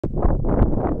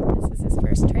This is his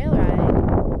first trail ride.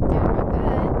 Doing real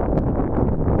good.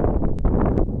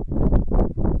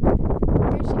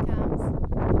 Here she comes.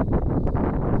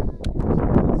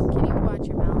 Can you watch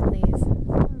your mouth, please?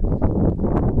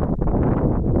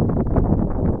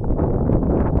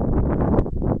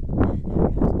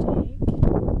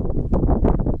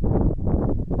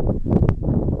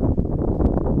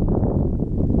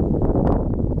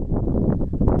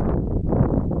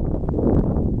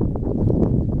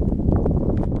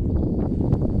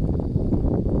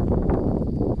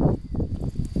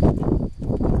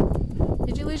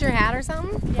 Did you lose your hat or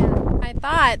something? Yeah. I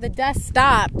thought the dust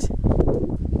stopped.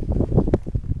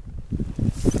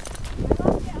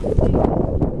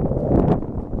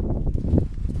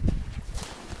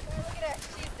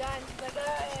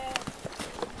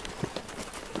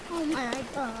 Oh my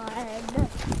god.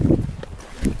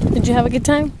 Did you have a good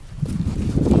time?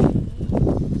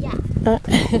 Yeah. Uh,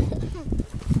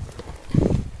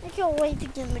 I can't wait to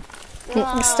get in the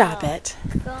Stop it.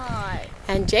 God.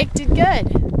 And Jake did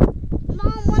good.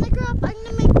 Mom, when I grow up, I'm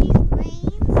gonna make these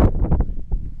reins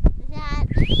that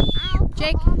I'll put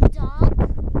Jake. on dog.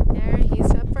 There,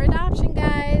 he's up for adoption,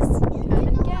 guys. And Come you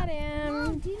and know get Mom,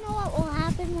 him. do you know what will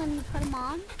happen when you put him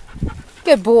on?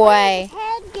 Good boy. His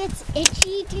head gets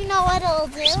itchy. Do you know what it'll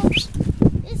do?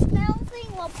 This metal thing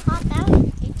will pop out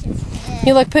and itch his head.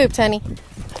 You look pooped, honey.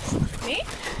 Me?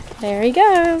 There he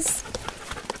goes.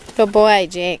 Good boy,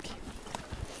 Jake.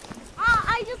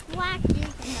 I just whacked you in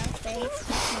the face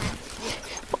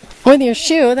with my shoe. With your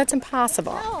shoe, that's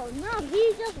impossible. No,